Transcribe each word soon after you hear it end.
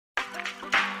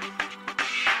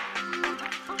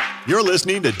You're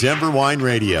listening to Denver Wine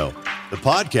Radio, the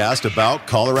podcast about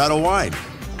Colorado wine.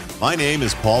 My name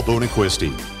is Paul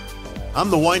Bonaquisti.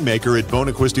 I'm the winemaker at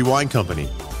Bonaquisti Wine Company,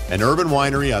 an urban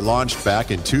winery I launched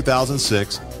back in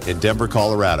 2006 in Denver,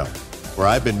 Colorado, where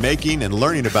I've been making and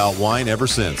learning about wine ever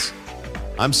since.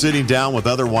 I'm sitting down with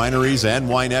other wineries and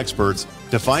wine experts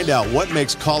to find out what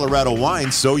makes Colorado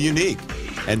wine so unique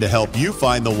and to help you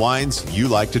find the wines you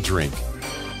like to drink.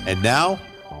 And now,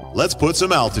 let's put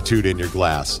some altitude in your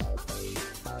glass.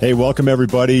 Hey, welcome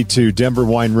everybody to Denver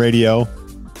Wine Radio.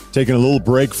 Taking a little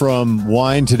break from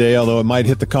wine today, although it might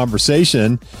hit the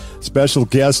conversation. Special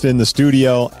guest in the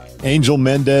studio, Angel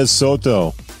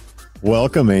Mendez-Soto.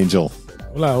 Welcome, Angel.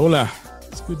 Hola, hola.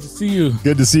 It's good to see you.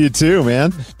 Good to see you too,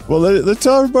 man. Well, let's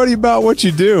tell everybody about what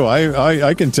you do.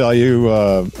 I can tell you,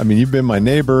 you've been my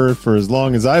neighbor for as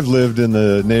long as I've lived in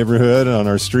the neighborhood on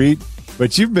our street,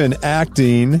 but you've been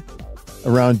acting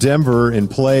around Denver in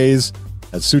plays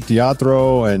at Su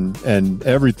Teatro and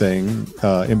everything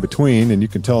in between, and you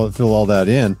can fill all that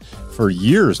in for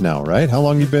years now, right? How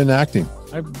long have you been acting?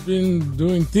 I've been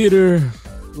doing theater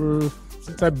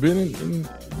since I've been in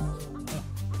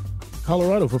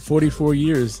Colorado for 44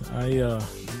 years. I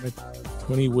met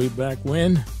 20 way back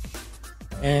when,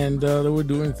 and they were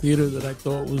doing theater that I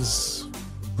thought was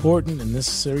important and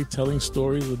necessary, telling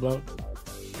stories about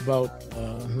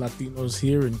Latinos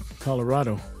here in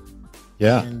Colorado.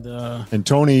 Yeah. And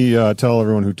Tony, tell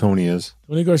everyone who Tony is.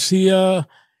 Tony Garcia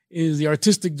is the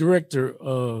artistic director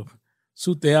of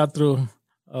Su Teatro,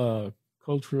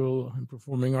 Cultural and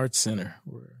Performing Arts Center.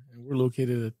 We're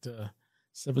located at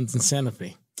 7th and Santa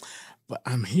Fe. But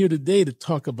I'm here today to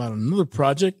talk about another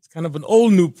project. It's kind of an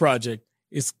old new project.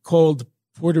 It's called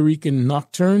Puerto Rican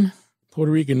Nocturne.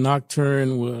 Puerto Rican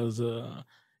Nocturne is a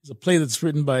play that's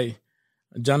written by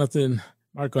Jonathan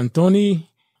Marcantoni,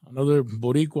 another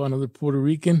Boricua, another Puerto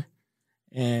Rican,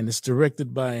 and it's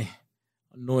directed by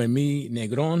Noemi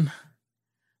Negron,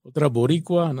 otra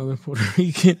Boricua, another Puerto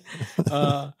Rican.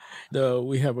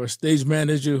 We have our stage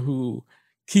manager who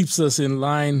keeps us in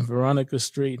line, Veronica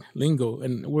Straight Lingo,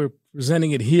 and we're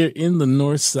presenting it here in the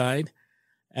North Side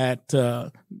at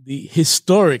the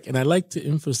historic, and I like to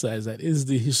emphasize that, is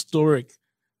the historic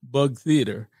Bug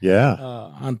Theater. Yeah.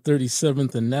 On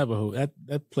 37th and Navajo.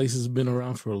 That place has been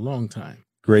around for a long time.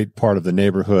 Great part of the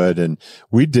neighborhood. And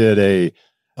we did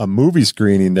a movie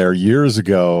screening there years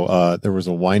ago. There was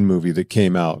a wine movie that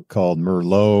came out called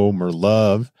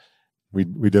Merlove. We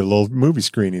did a little movie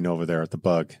screening over there at the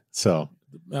Bug. So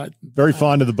very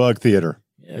fond of the Bug Theater.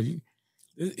 Yeah,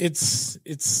 it's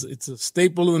a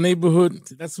staple of the neighborhood.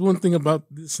 That's one thing about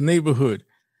this neighborhood.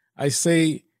 I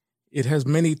say it has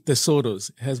many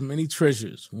tesoros. It has many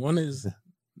treasures. One is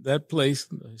that place,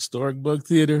 the historic Bug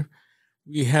Theater.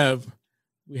 We have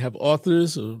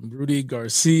authors, Rudy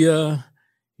Garcia.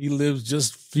 He lives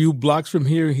just a few blocks from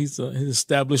here. He's an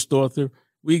established author.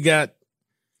 We got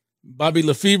Bobby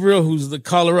Lefebvre, who's the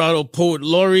Colorado Poet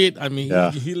Laureate. I mean,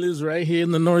 yeah. He lives right here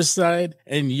in the North Side.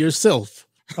 And yourself.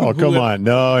 Oh, come on.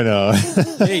 No.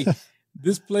 Hey,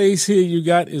 this place here you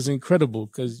got is incredible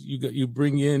because you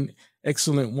bring in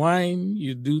excellent wine,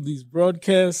 you do these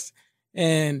broadcasts,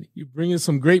 and you bring in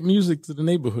some great music to the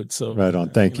neighborhood. So right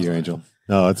on. Thank you, Angel.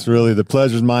 No, it's really the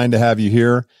pleasure's mine to have you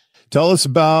here. Tell us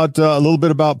about a little bit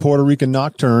about Puerto Rican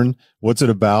Nocturne. What's it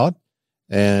about,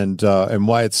 and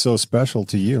why it's so special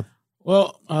to you?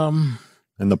 Well,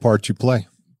 and the part you play.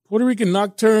 Puerto Rican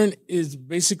Nocturne is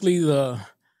basically the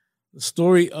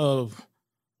story of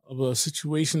a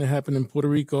situation that happened in Puerto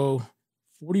Rico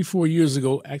 44 years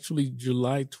ago. Actually,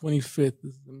 July 25th.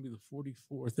 This is going to be the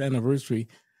 44th anniversary.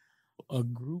 A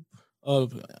group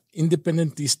of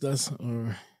independentistas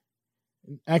or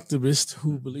activists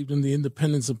who believed in the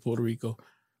independence of Puerto Rico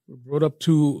were brought up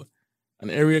to an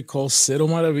area called Cero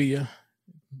Maravilla,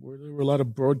 where there were a lot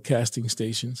of broadcasting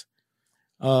stations,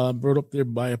 brought up there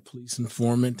by a police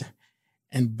informant,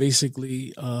 and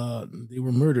basically they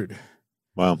were murdered.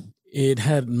 Wow. It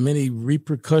had many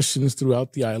repercussions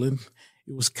throughout the island.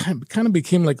 It was kind of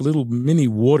became like a little mini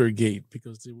Watergate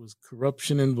because there was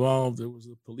corruption involved. There was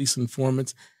the police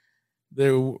informants.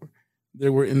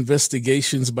 There were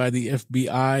investigations by the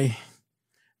FBI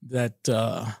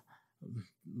that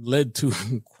led to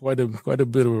quite a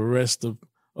bit of arrest of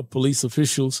police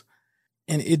officials,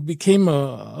 and it became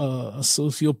a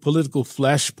socio-political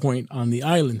flashpoint on the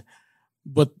island.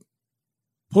 But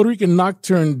Puerto Rican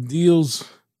Nocturne deals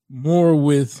more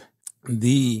with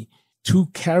the two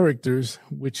characters,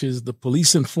 which is the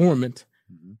police informant,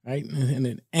 right,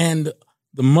 and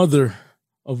the mother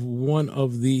of one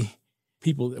of the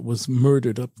people that was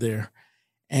murdered up there.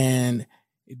 And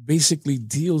it basically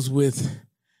deals with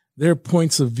their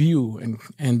points of view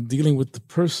and dealing with the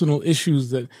personal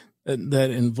issues that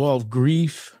involve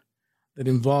grief, that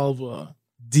involve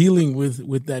dealing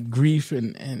with that grief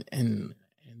and then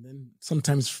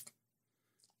sometimes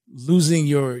losing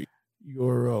your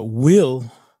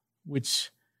will, which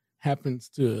happens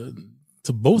to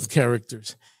both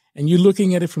characters, and you're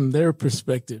looking at it from their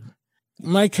perspective.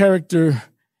 My character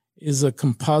is a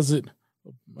composite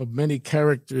of many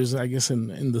characters, I guess,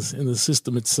 in the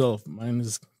system itself. Mine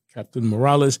is Captain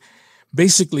Morales.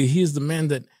 Basically, he is the man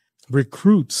that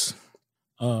recruits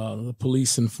the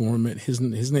police informant. His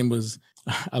name was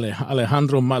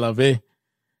Alejandro Malave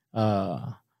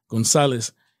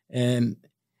Gonzalez, and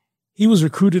he was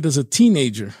recruited as a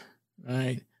teenager,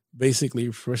 right? Basically,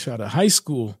 fresh out of high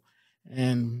school,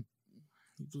 and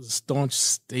he was a staunch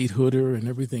statehooder and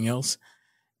everything else.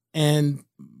 And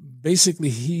basically,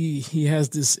 he has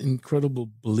this incredible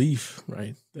belief,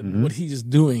 right, that what he is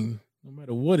doing, no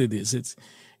matter what it is, it's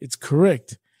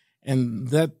correct. And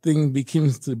that thing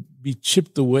begins to be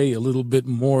chipped away a little bit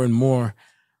more and more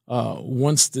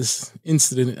once this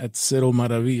incident at Cerro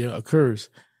Maravilla occurs.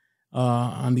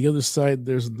 On the other side,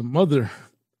 there's the mother.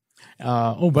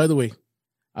 By the way,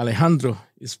 Alejandro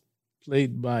is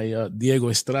played by Diego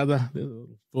Estrada. There's a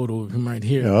photo of him right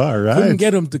here. All right. Couldn't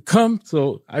get him to come,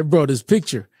 so I brought his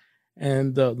picture.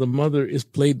 And the mother is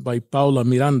played by Paula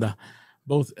Miranda,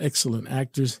 both excellent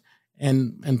actors.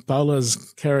 And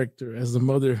Paula's character as the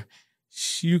mother,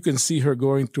 you can see her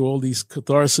going through all these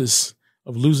catharsis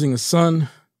of losing a son,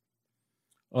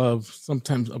 of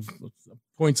sometimes of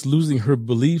points losing her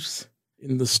beliefs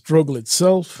in the struggle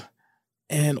itself,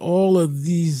 and all of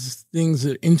these things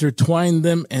that intertwine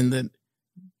them and that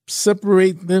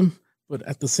separate them. But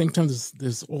at the same time,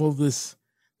 there's all this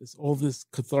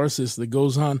catharsis that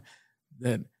goes on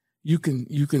that you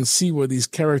can see where these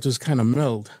characters kind of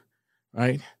meld,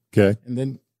 right? Okay. And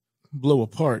then blow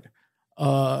apart.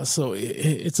 So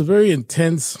it's a very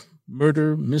intense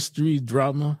murder, mystery,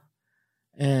 drama.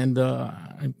 And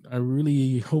I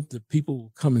really hope that people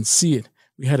will come and see it.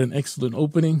 We had an excellent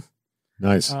opening.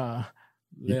 Nice.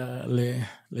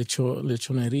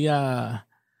 Lechoneria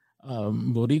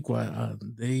Boricua,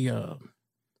 they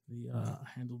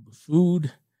handled the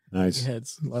food. Nice. They had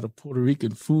a lot of Puerto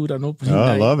Rican food on opening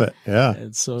night. I love it. Yeah.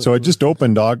 And so it just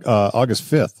opened August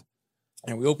 5th.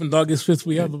 And we opened August 5th.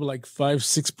 We have like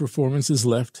 5-6 performances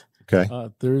left. Okay.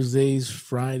 Thursdays,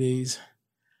 Fridays,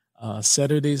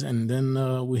 Saturdays, and then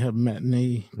we have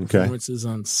matinee performances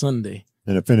on Sunday.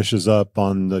 And it finishes up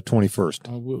on the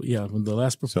 21st. The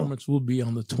last performance will be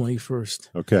on the 21st.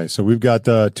 Okay, so we've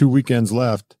got 2 weekends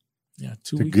left. Yeah,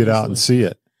 to get out and see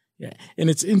it. Yeah,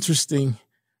 and it's interesting,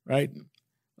 right?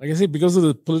 Like I said, because of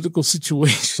the political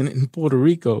situation in Puerto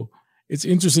Rico, it's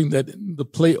interesting that the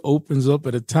play opens up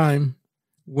at a time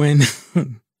when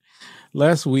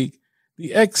last week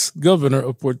the ex-governor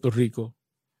of Puerto Rico,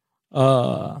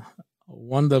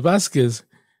 Wanda Vasquez,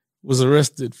 was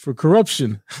arrested for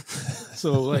corruption.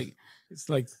 So it's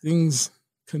like things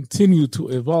continue to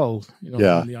evolve,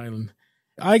 on the island.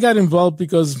 I got involved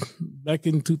because back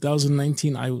in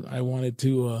 2019, I wanted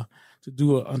to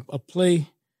do a play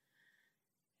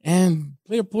and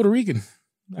play a Puerto Rican.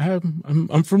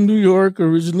 I'm from New York,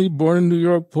 originally born in New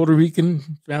York, Puerto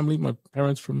Rican family. My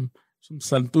parents from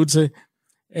Santurce,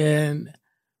 and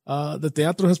the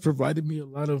Teatro has provided me a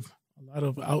lot of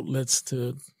outlets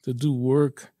to do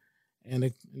work and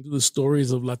do the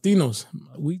stories of Latinos.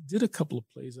 We did a couple of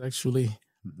plays, actually,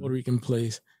 Puerto Rican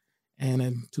plays. And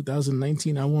in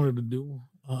 2019, I wanted to do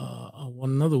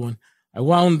another one. I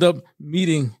wound up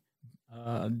meeting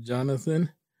Jonathan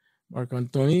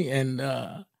Marcantoni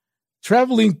and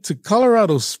traveling to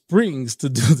Colorado Springs to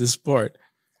do this part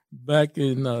back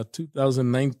in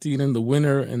 2019 in the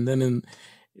winter, and then in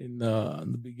the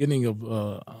beginning of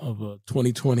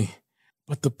 2020.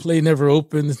 But the play never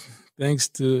opened thanks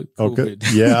to COVID.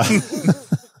 Okay. Yeah.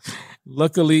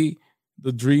 Luckily,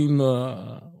 the dream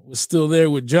was still there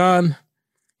with John.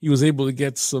 He was able to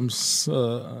get some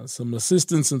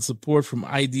assistance and support from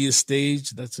Idea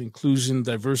Stage. That's inclusion,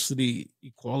 diversity,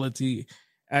 equality,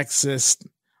 access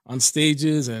on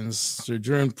stages, and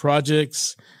Sojourn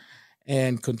Projects,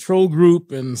 and Control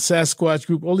Group, and Sasquatch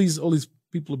Group. All these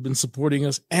people have been supporting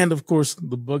us, and of course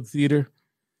the Bug Theater.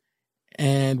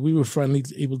 And we were finally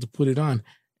able to put it on.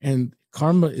 And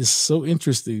karma is so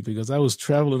interesting because I was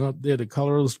traveling up there to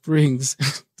Colorado Springs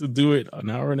to do it an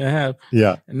hour and a half.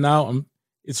 Yeah. And now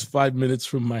it's 5 minutes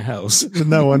from my house. Isn't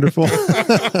that wonderful?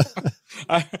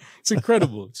 It's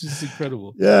incredible. It's just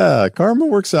incredible. Yeah. Karma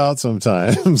works out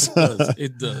sometimes.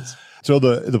 It does. So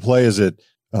the play, is it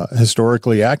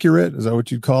historically accurate? Is that what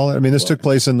you'd call it? I mean, this took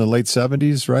place in the late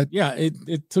 70s, right? Yeah,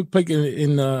 it took place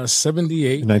in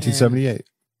 78. In 1978.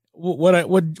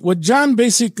 What John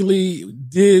basically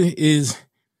did is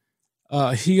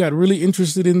he got really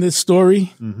interested in this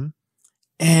story,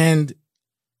 and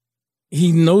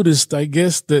he noticed, I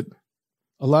guess, that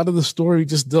a lot of the story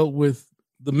just dealt with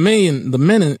the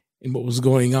men in what was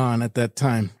going on at that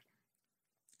time,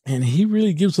 and he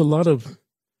really gives a lot of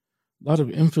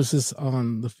emphasis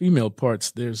on the female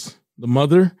parts. There's the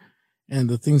mother and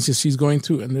the things that she's going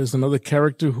through, and there's another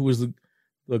character who is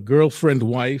the girlfriend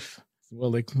wife.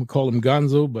 Well, they call him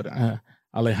Gonzo, but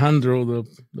Alejandro,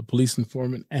 the police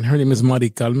informant, and her name is Mari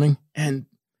Carmen. And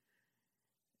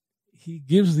he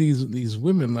gives these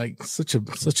women like such a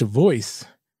voice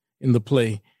in the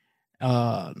play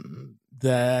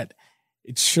that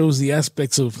it shows the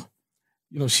aspects of,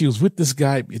 she was with this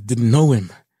guy, but didn't know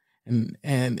him. And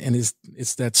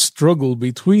it's that struggle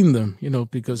between them,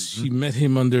 because she met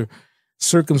him under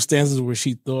circumstances where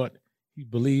she thought he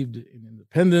believed in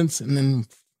independence, and then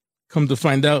come to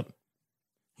find out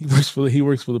he works for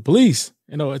the police.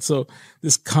 And so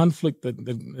this conflict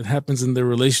that happens in their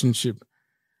relationship.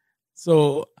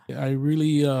 So I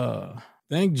really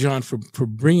thank John for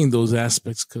bringing those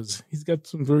aspects, because he's got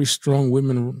some very strong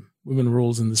women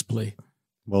roles in this play.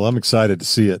 Well, I'm excited to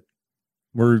see it.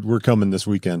 We're coming this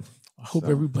weekend. I hope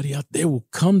everybody out there will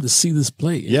come to see this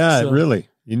play. Yeah, really.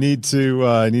 You need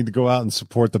to go out and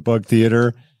support the Bug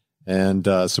Theater and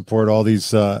support all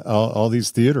these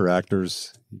theater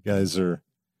actors. You guys are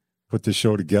put this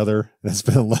show together. It's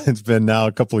been now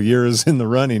a couple of years in the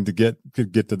running to get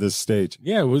to this stage.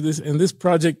 Yeah, with this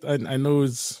project, I know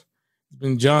it's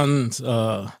been John's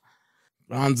love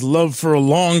for a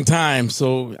long time.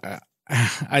 So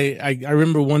I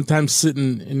remember one time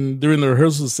sitting during the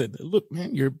rehearsal, said, "Look,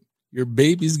 man, your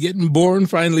baby's getting born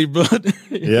finally, bud."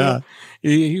 Yeah,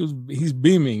 he's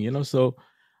beaming, So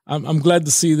I'm glad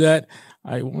to see that.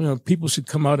 People should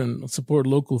come out and support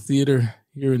local theater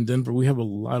here in Denver. We have a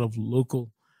lot of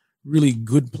local, really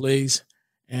good plays,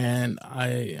 and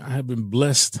I have been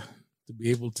blessed to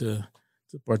be able to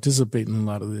participate in a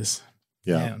lot of this.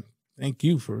 Yeah. And thank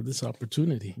you for this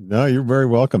opportunity. No, you're very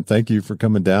welcome. Thank you for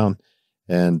coming down,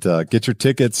 and get your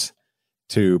tickets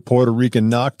to Puerto Rican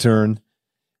Nocturne.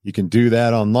 You can do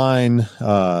that online.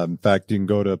 In fact, you can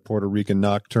go to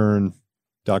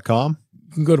PuertoRicanNocturne.com.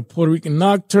 You can go to Puerto Rican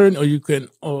Nocturne, or you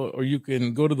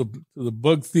can go to the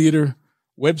Bug Theater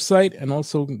website and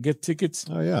also get tickets.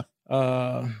 Oh yeah,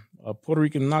 Puerto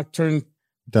Rican Nocturne.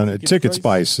 Done at Ticket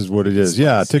Spice is what it is.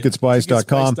 Yeah,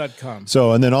 Ticketspice.com. Ticketspice.com.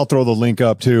 So, and then I'll throw the link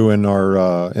up too in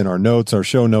our notes, our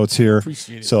show notes here.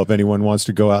 Appreciate it. So if anyone wants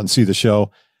to go out and see the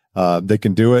show, they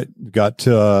can do it. Got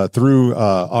through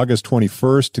August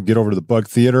 21st to get over to the Bug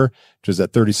Theater, which is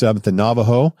at 37th and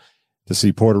Navajo, to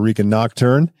see Puerto Rican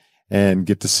Nocturne and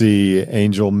get to see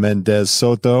Angel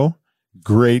Mendez-Soto,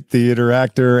 great theater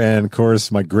actor, and of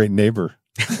course my great neighbor.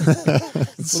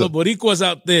 So, los boricuas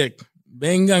out there,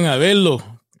 vengan a verlo.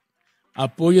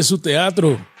 Apoye su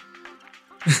teatro.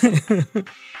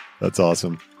 That's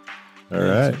awesome. All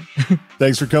right.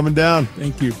 Thanks for coming down.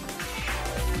 Thank you.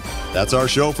 That's our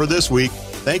show for this week.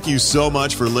 Thank you so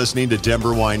much for listening to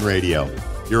Denver Wine Radio.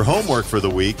 Your homework for the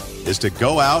week is to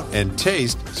go out and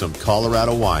taste some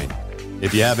Colorado wine.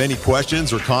 If you have any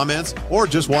questions or comments, or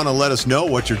just want to let us know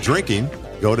what you're drinking,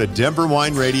 go to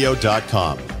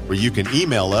denverwineradio.com, where you can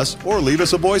email us or leave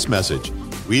us a voice message.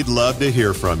 We'd love to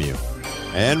hear from you.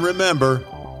 And remember,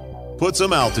 put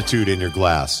some altitude in your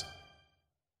glass.